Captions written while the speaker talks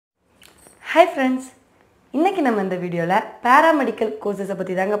Hi friends, இன்னைக்கு நம்ம இந்த வீடியோல Paramedical courses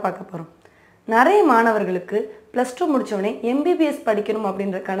பத்தி தாங்க பார்க்க போறோம். நிறைய மாணவர்களுக்கு +2 முடிச்ச உடனே MBBS படிக்கணும்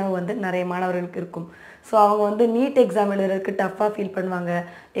அப்படிங்கற கனவு வந்து நிறைய மாணவர்களுக்கு இருக்கும். சோ அவங்க வந்து நீட் எக்ஸாம் எழுதுறதுக்கு டஃபா ஃபீல் பண்ணுவாங்க.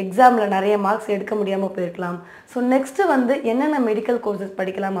 எக்ஸாம்ல நிறைய மார்க்ஸ் எடுக்க முடியாம போயிருக்கலாம். சோ நெக்ஸ்ட் வந்து என்னென்ன மெடிக்கல் கோர்सेस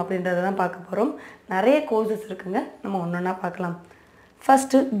படிக்கலாம் அப்படின்றத தான் பார்க்க போறோம். நிறைய கோர்सेस இருக்குங்க. நம்ம ஒவ்வொண்ணா பார்க்கலாம்.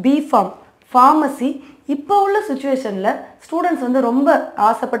 First B.Pharm Pharmacy இப்போ உள்ள சிச்சுவேஷன்ல ஸ்டூடண்ட்ஸ் வந்து ரொம்ப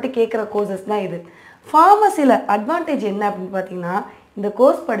ஆசைப்பட்டு கேக்குற கோர்सेस தான் இது. Pharmacyல அட்வான்டேஜ் என்ன அப்படினு பாத்தீங்கன்னா இந்த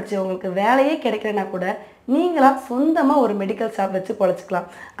கோர்ஸ் படிச்சு உங்களுக்கு வேலையே கிடைக்கலனா கூட நீங்களா சொந்தமா ஒரு மெடிக்கல் ஷாப் வச்சு பொழைச்சுக்கலாம்.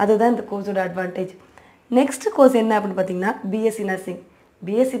 அதுதான் இந்த கோர்ஸோட அட்வான்டேஜ். நெக்ஸ்ட் கோர்ஸ் என்ன அப்படினு பாத்தீங்கன்னா B.Sc Nursing.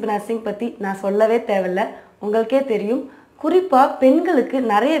 B.Sc Nursing பத்தி நான் சொல்லவே தேவையில்லை. உங்களுக்கே தெரியும். குறிப்பா பெண்களுக்கு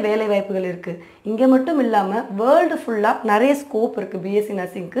நிறைய வேலை வாய்ப்புகள் இருக்கு. இங்க மட்டும் இல்லாம வேர்ல்ட் ஃபுல்லா நிறைய ஸ்கோப் இருக்கு B.Sc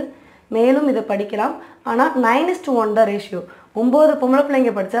Nursingக்கு. மேலும் இத படிக்கலாம். ஆனா 9:1 தான் ரேஷியோ. 9 பொம்பளை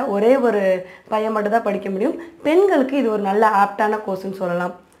பிள்ளைங்க படிச்சா ஒரே ஒரு பையன் மட்டும் தான் படிக்க முடியும். பெண்களுக்கு இது ஒரு நல்ல ஆப்டான கோர்ஸ்னு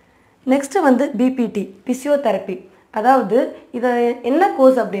சொல்லலாம். நெக்ஸ்ட் வந்து B.P.T பிசியோதெரபி. அதாவது இது என்ன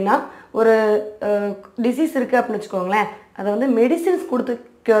கோர்ஸ் அப்படினா ஒரு டிசீஸ் இருக்கு அப்படினு வெச்சுக்கோங்களேன். அத வந்து மெடிசின்ஸ் கொடுத்து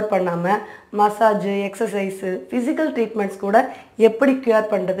கியூர் பண்ணாம மசாஜ், எக்சர்சைஸ், பிசிக்கல் ட்ரீட்மென்ட்ஸ் கூட எப்படி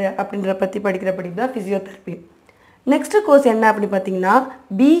கியூர் பண்றது அப்படிங்கற பத்தி படிக்கிற படிப்பு தான் பிசியோதெரபி. நெக்ஸ்ட் கோர்ஸ் என்ன அப்படி பாத்தீங்கன்னா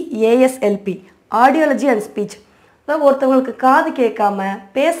B.ASLP Radiology and Speech. அதாவது ஒருத்தங்களுக்கு காது கேட்காம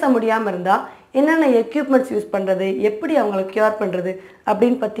பேச முடியாம இருந்தா என்னென்ன எக்யூப்மென்ட்ஸ் யூஸ் பண்றது, எப்படி அவங்களை கியூர் பண்றது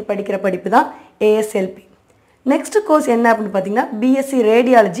அப்படிን பத்தி படிக்கிற படிப்பு தான் ASLP. நெக்ஸ்ட் கோர்ஸ் என்ன அப்படி பாத்தீங்கன்னா B.Sc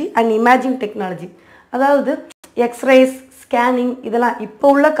Radiology and Imaging Technology. அதாவது எக்ஸ்ரேஸ், ஸ்கேனிங் இதெல்லாம் இப்போ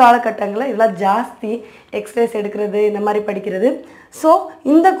உள்ள காலகட்டங்கள்ல இதெல்லாம் ஜாஸ்தி எக்ஸ்ரேஸ் எடுக்கிறது இந்த மாதிரி படிக்கிறது. சோ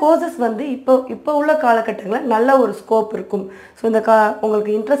இந்த கோர்सेस வந்து இப்போ உள்ள காலகட்டங்கள்ல நல்ல ஒரு ஸ்கோப் இருக்கும். சோ இந்த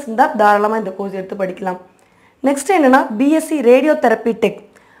உங்களுக்கு இன்ட்ரஸ்ட் இருந்தா தாராளமா இந்த கோர்ஸ் எடுத்து படிக்கலாம். நெக்ஸ்ட் என்னன்னா B.Sc Radiotherapy Tech.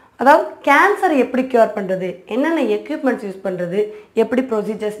 அதாவது கேன்சர் எப்படி கியூர் பண்றது, என்னென்ன எக்யூப்மென்ட்ஸ் யூஸ் பண்றது, எப்படி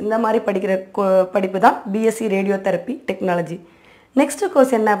ப்ரொசீஜர்ஸ் இந்த மாதிரி படிக்கிற படிப்பு தான் B.Sc Radiotherapy Technology. Next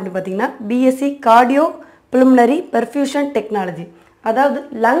course என்ன அப்படி பாத்தீங்கன்னா B.Sc Cardio-Pulmonary Perfusion Technology. அதாவது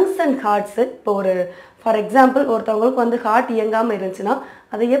lungs and hearts இப்போ ஒரு ஃபார் எக்ஸாம்பிள் ஒருத்தவங்களுக்கு வந்து ஹார்ட் இயங்காம இருந்துச்சுனா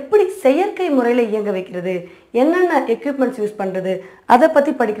அதை எப்படி செயற்கை முறையில் இயங்க வைக்கிறது, என்னென்ன எக்யூப்மென்ட்ஸ் யூஸ் பண்றது அதை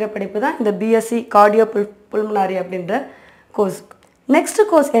பத்தி படிக்கிற படிப்பு தான் இந்த B.Sc Cardio-Pulmonary அப்படிங்கற கோர்ஸ். நெக்ஸ்ட்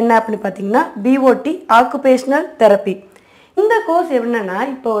கோர்ஸ் என்ன அப்படி பாத்தீங்கன்னா B.O.T Occupational Therapy. இந்த கோர்ஸ் என்னன்னா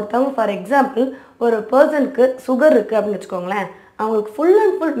இப்போ ஒருத்தவங்க ஃபார் எக்ஸாம்பிள் ஒரு பர்சனுக்கு சுகர் இருக்கு அப்படினு வெச்சுக்கோங்களேன். அவங்களுக்கு ஃபுல்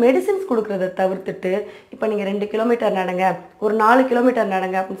அண்ட் ஃபுல் மெடிசின்ஸ் கொடுக்கறத தவிர்த்துட்டு இப்போ நீங்க 2 கிலோமீட்டர் நடங்க, ஒரு 4 கிலோமீட்டர்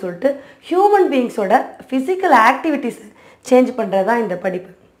நடங்க அப்படினு சொல்லிட்டு ஹியூமன் பீயிங்ஸோட பிசிக்கல் ஆக்டிவிட்டீஸ் சேஞ்ச் பண்றதா இந்த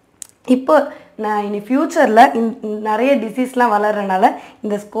படிப்பு. இப்போ நான் இனி ஃபியூச்சர்ல நிறைய டிசீஸ்லாம் வளரறனால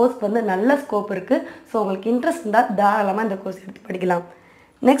இந்த கோர்ஸ் வந்து நல்ல ஸ்கோப் இருக்கு. சோ உங்களுக்கு இன்ட்ரஸ்ட் இருந்தா தாராளமா இந்த கோர்ஸ் எடுத்து படிக்கலாம்.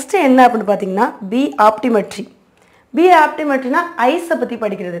 நெக்ஸ்ட் என்ன அப்படினு பாத்தீங்கன்னா B.Optometry. B.Optometryனா ஐஸ் பத்தி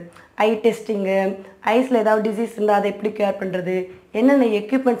படிக்கிறது. ஐ டெஸ்டிங், ஐஸ்ல ஏதாவது டிசீஸ் இருந்தா அதை எப்படி கியூர் பண்றது, என்னென்ன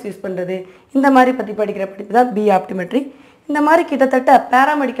எக்யூப்மென்ட்ஸ் யூஸ் பண்றது இந்த மாதிரி பத்தி படிக்கிற படிப்பு தான் B.Optometry. இந்த மாதிரி கிட்டத்தட்ட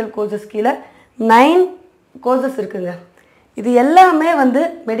Paramedical courses கீழ 9 courses இருக்குங்க. இது எல்லாமே வந்து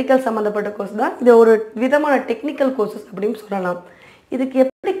மெடிக்கல் சம்பந்தப்பட்ட கோர்ஸ் தான். இது ஒரு விதமான டெக்னிக்கல் கோர்सेस அப்படினு சொல்லலாம். இதுக்கு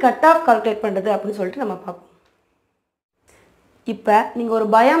எப்படி கட் ஆஃப் கால்குலேட் பண்றது அப்படினு சொல்லிட்டு நம்ம பார்ப்போம். இப்போ நீங்க ஒரு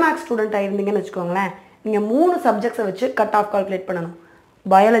பயோமேக்ஸ் ஸ்டூடண்ட் ஆயிருந்தீங்கன்னு வெச்சுக்கோங்களேன். நீங்க 3 சப்ஜெக்ட்ஸை வச்சு கட் ஆஃப் கால்குலேட் பண்ணனும்.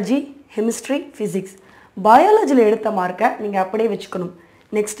 Biology, chemistry, physics. பயாலஜில எடுத்த மார்க்கை நீங்க அப்படியே வெச்சுக்கணும்.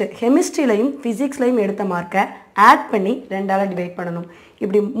 நெக்ஸ்ட் கெமிஸ்ட்ரிலயும் பிசிக்ஸ்லயும் எடுத்த மார்க்கை ஆட் பண்ணி 2ஆல டிவைட் பண்ணனும்.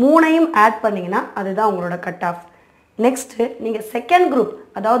 இப்படி 3ஐயும் ஆட் பண்ணீங்கனா அதுதான் உங்களோட கட் ஆஃப். நெக்ஸ்ட் நீங்க செகண்ட் குரூப்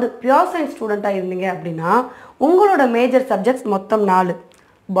அதாவது பியூர் சயின்ஸ் ஸ்டூடண்டா இருந்தீங்க அப்படினா உங்களோட மேஜர் சப்ஜெக்ட்ஸ் மொத்தம் 4.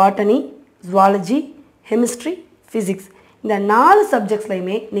 Botany, zoology, chemistry, physics. இந்த 4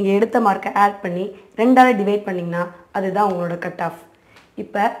 சப்ஜெக்ட்ஸ்லயுமே நீங்க எடுத்த மார்க்கை ஆட் பண்ணி 2ஆல டிவைட் பண்ணீங்கனா அதுதான் உங்களோட கட் ஆஃப்.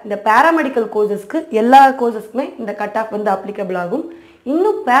 இப்போ இந்த Paramedical courses-க்கு எல்லா கோர்सेसக்குமே இந்த கட் ஆஃப் வந்து அப்ளிகபிள் ஆகும்.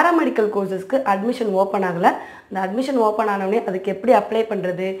 இன்னும் Paramedical courses-க்கு அட்மிஷன் ஓபன் ஆகல. அந்த அட்மிஷன் ஓபன் ஆனவுடனே அதுக்கு எப்படி அப்ளை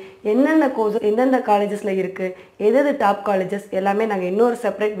பண்றது, என்னென்ன கோர்ஸ் எந்தெந்த காலேजेसல இருக்கு, எது டாப் காலேजेस எல்லாமே நாங்க இன்னொரு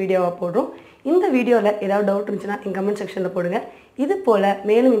செப்பரேட் வீடியோவா போடுறோம். இந்த வீடியோல ஏதாவது டவுட் இருந்துச்சுனா எங்க கமெண்ட் செக்ஷன்ல போடுங்க. இது போல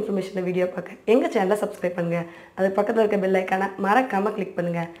மேலும் இன்ஃபர்மேஷன் வீடியோ பார்க்க எங்க சேனலை சப்ஸ்கிரைப் பண்ணுங்க. அது பக்கத்துல இருக்க பெல் ஐகானை மறக்காம கிளிக்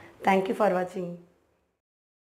பண்ணுங்க. Thank you for watching.